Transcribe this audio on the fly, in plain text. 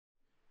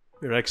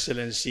Your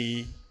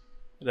Excellency,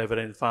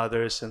 Reverend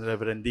Fathers and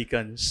Reverend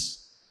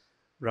Deacons,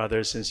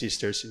 brothers and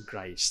sisters in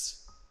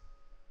Christ.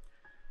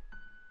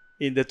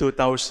 In the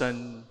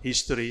 2000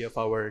 history of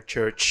our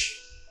church,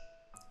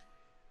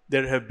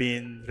 there have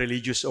been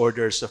religious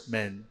orders of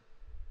men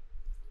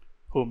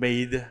who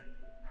made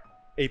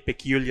a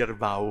peculiar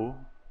vow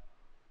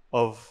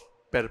of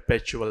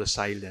perpetual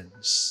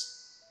silence.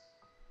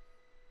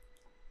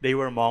 They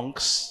were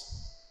monks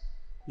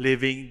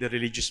living the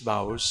religious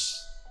vows,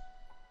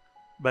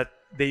 but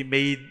they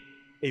made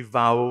a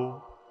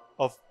vow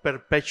of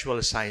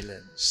perpetual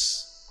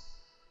silence,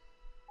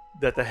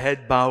 that a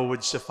head bow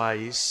would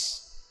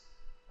suffice,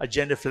 a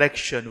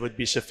genuflection would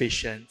be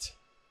sufficient,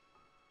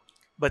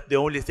 but the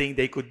only thing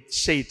they could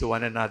say to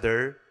one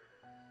another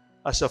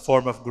as a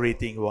form of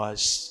greeting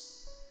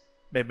was,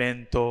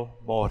 memento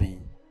mori.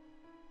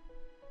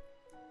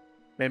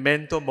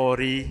 Memento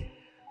mori,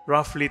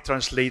 roughly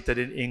translated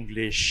in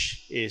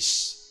English,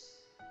 is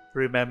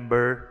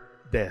remember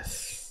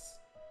death.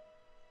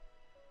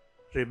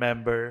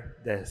 Remember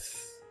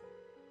death.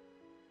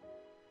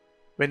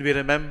 When we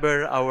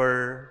remember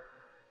our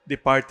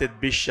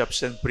departed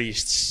bishops and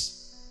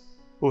priests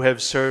who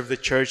have served the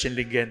church in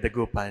Lingayen,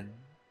 Dagupan,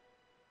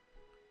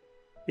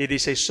 it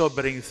is a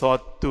sobering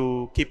thought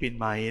to keep in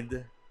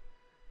mind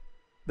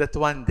that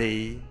one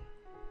day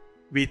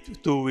we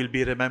too will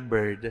be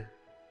remembered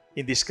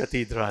in this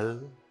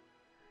cathedral,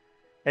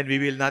 and we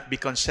will not be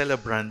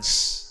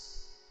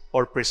concelebrants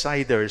or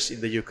presiders in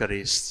the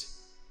Eucharist,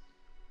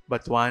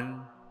 but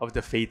one of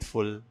the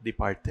faithful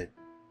departed.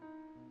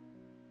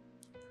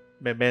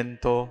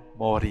 Memento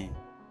mori.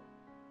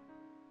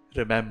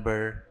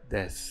 Remember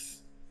death.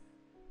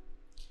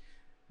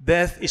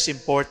 Death is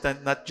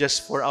important not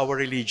just for our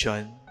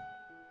religion.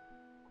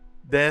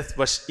 Death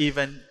was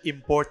even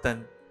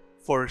important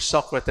for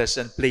Socrates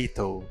and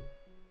Plato.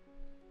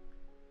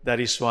 That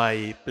is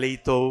why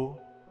Plato,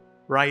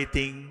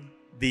 writing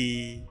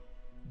the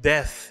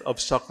death of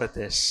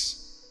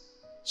Socrates,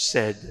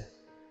 said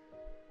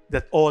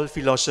that all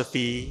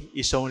philosophy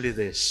is only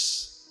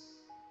this: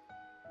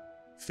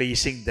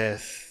 facing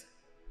death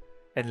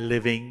and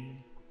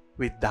living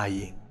with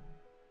dying.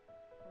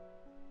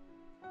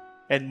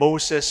 And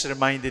Moses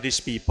reminded his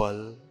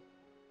people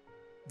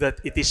that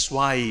it is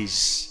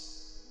wise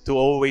to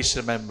always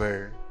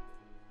remember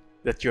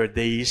that your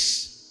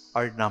days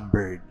are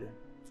numbered.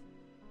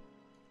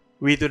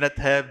 We do not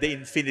have the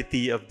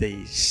infinity of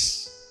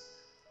days.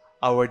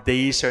 Our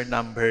days are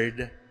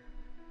numbered,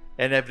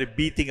 and every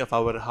beating of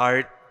our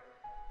heart,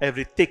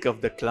 every tick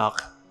of the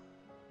clock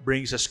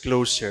brings us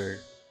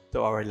closer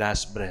to our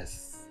last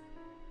breath.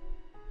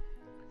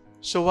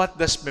 So what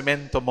does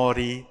memento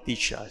mori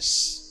teach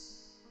us?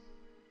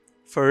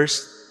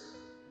 First,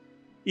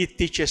 it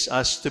teaches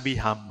us to be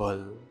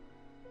humble.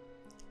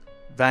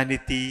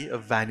 Vanity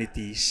of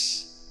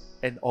vanities,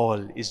 and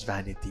all is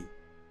vanity.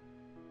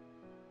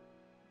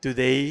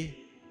 Today,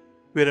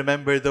 we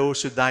remember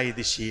those who died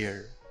this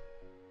year.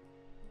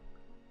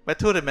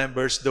 But who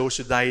remembers those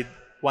who died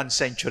 1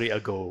 century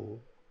ago?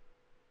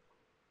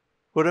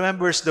 Who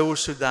remembers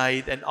those who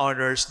died and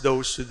honors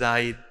those who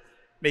died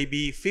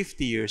maybe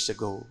 50 years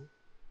ago?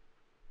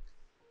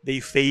 They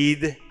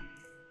fade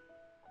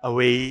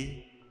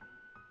away,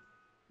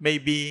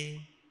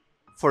 maybe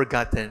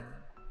forgotten,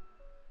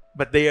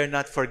 but they are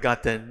not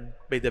forgotten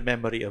by the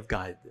memory of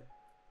God.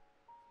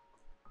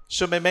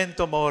 So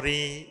memento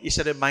mori is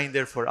a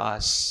reminder for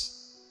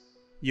us,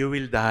 you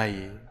will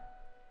die,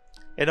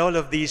 and all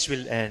of these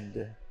will end,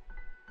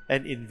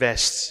 and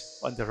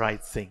invest on the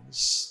right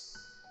things.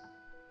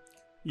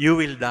 You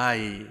will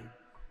die.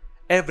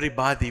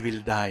 Everybody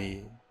will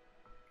die.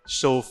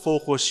 So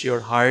focus your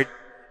heart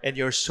and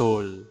your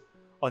soul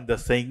on the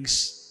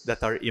things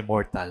that are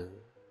immortal.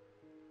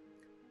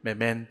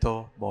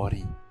 Memento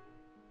mori.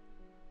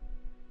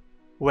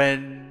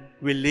 When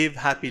we live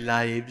happy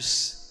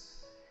lives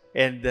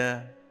and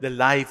the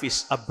life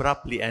is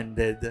abruptly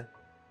ended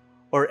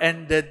or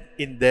ended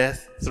in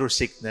death through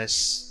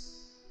sickness,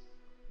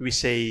 we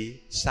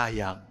say,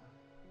 sayang.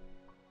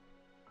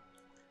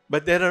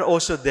 But there are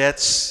also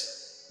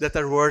deaths that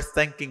are worth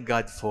thanking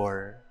God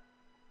for.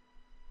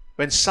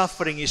 When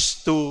suffering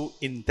is too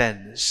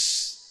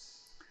intense,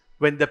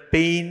 when the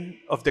pain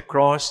of the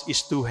cross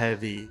is too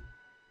heavy,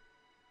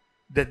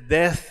 the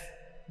death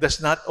does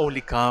not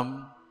only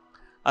come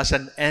as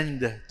an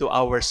end to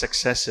our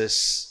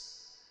successes,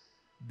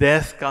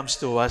 death comes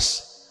to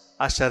us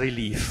as a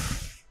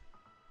relief.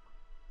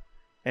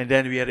 And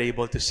then we are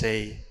able to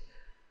say,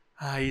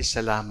 ay,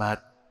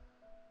 salamat,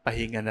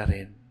 pahinga na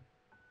rin.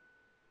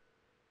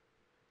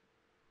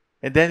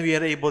 And then we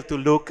are able to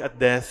look at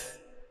death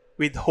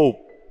with hope.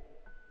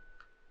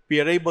 We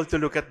are able to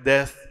look at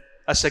death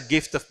as a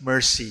gift of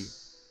mercy,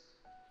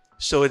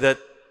 so that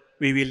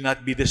we will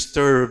not be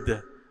disturbed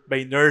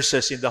by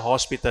nurses in the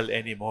hospital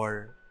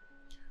anymore.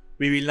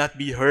 We will not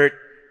be hurt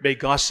by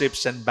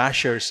gossips and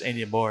bashers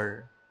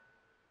anymore.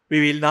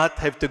 We will not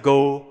have to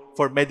go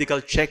for medical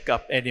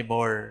checkup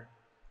anymore.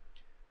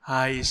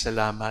 Ay,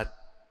 salamat,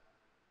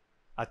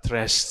 at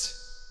rest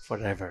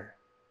forever.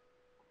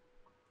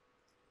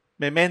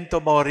 Memento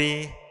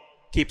mori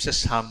keeps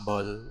us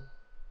humble.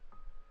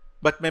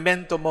 But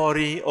memento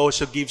mori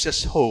also gives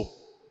us hope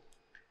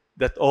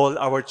that all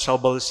our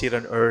troubles here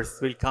on earth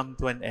will come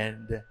to an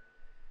end,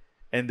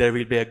 and there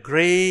will be a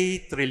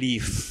great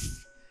relief.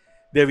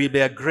 There will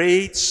be a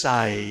great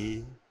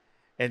sigh,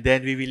 and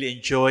then we will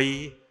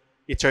enjoy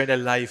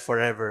eternal life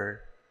forever.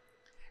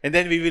 And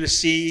then we will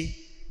see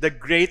the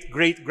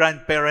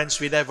great-great-grandparents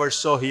we never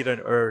saw here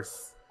on earth.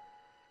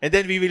 And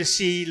then we will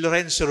see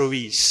Lorenzo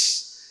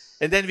Ruiz.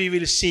 And then we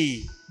will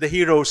see the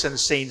heroes and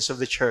saints of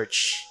the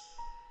church.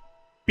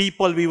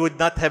 People we would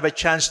not have a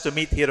chance to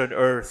meet here on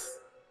earth,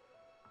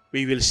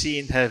 we will see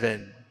in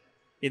heaven,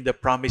 in the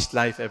promised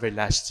life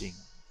everlasting.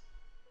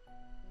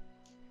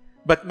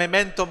 But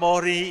memento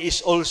mori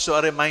is also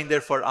a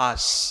reminder for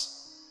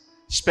us,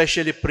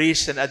 especially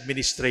priests and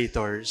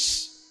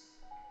administrators,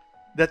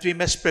 that we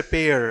must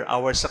prepare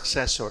our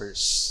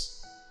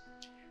successors.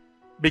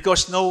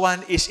 Because no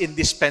one is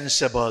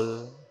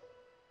indispensable.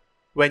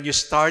 When you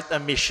start a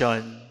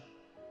mission,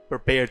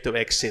 prepare to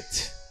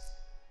exit.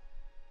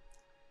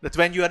 That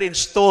when you are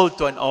installed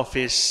to an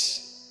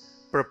office,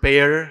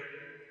 prepare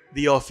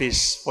the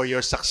office for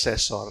your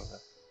successor.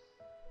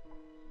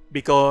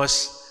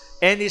 Because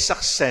any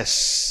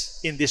success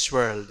in this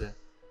world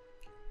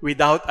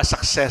without a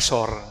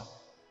successor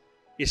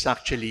is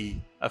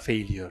actually a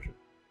failure.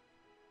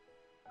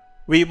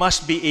 We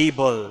must be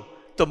able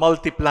to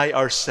multiply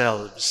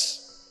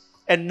ourselves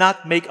and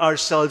not make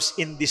ourselves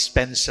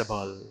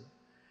indispensable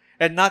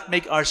and not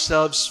make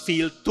ourselves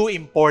feel too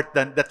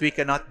important that we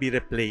cannot be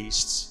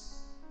replaced.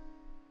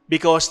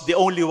 Because the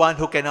only one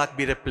who cannot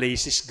be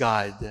replaced is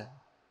God.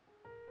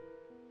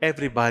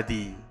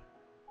 Everybody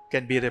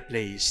can be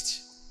replaced.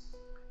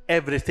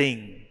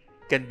 Everything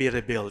can be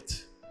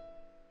rebuilt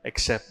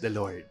except the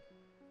Lord.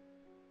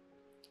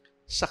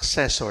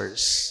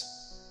 Successors.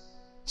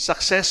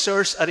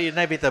 Successors are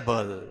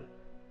inevitable.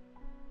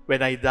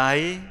 When I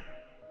die,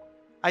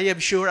 I am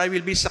sure I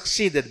will be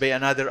succeeded by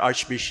another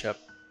archbishop.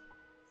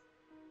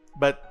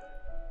 But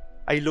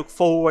I look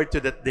forward to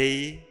that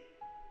day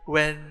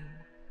when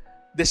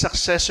the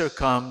successor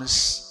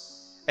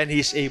comes and he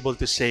is able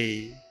to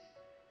say,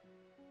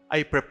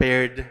 I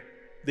prepared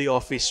the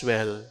office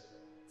well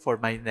for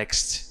the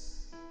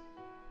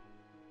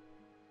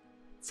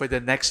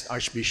next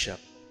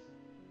archbishop.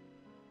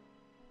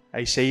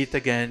 I say it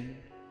again,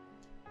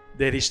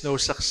 there is no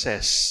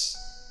success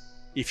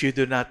if you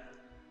do not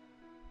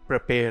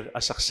prepare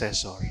a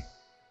successor.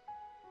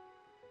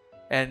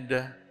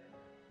 And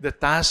the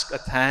task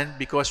at hand,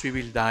 because we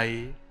will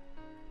die,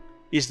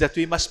 is that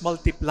we must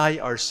multiply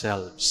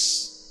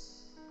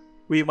ourselves.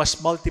 We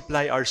must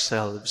multiply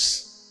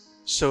ourselves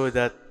so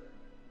that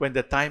when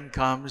the time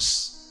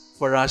comes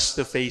for us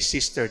to face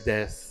sister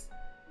death,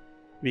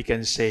 we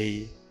can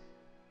say,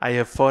 I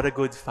have fought a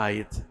good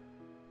fight,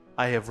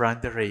 I have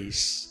run the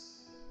race,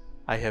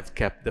 I have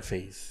kept the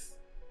faith.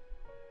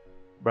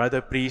 Brother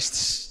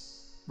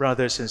priests,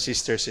 brothers and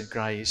sisters in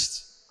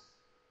Christ,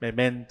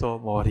 memento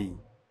mori.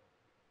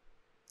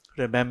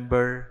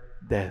 Remember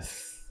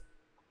death.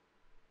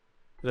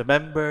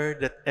 Remember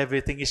that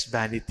everything is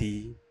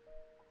vanity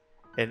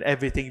and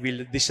everything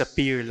will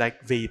disappear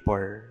like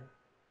vapor.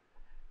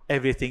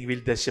 Everything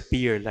will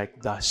disappear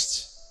like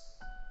dust.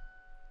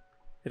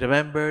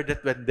 Remember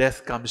that when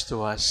death comes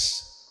to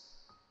us,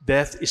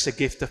 death is a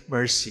gift of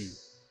mercy.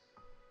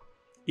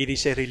 It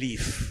is a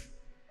relief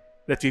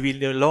that we will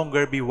no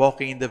longer be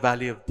walking in the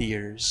valley of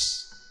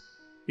tears.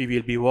 We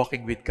will be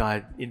walking with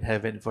God in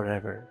heaven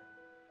forever.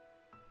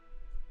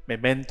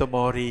 Memento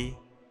mori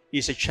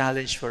is a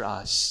challenge for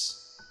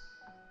us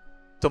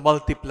to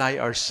multiply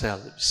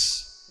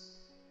ourselves,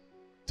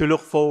 to look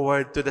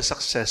forward to the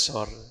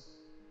successor,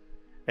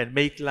 and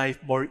make life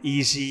more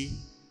easy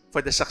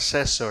for the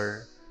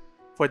successor,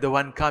 for the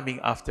one coming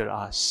after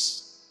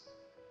us,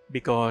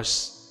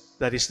 because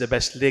that is the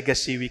best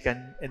legacy we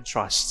can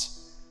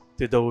entrust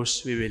to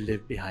those we will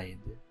leave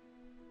behind.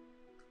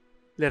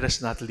 Let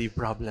us not leave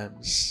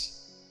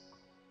problems.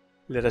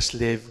 Let us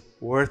live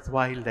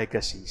worthwhile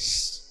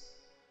legacies.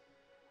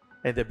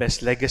 And the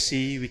best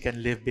legacy we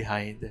can leave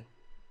behind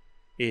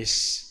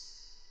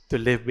is to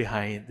leave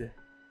behind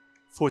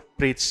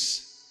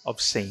footprints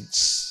of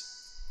saints.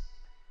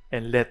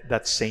 And let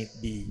that saint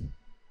be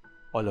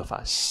all of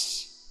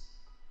us.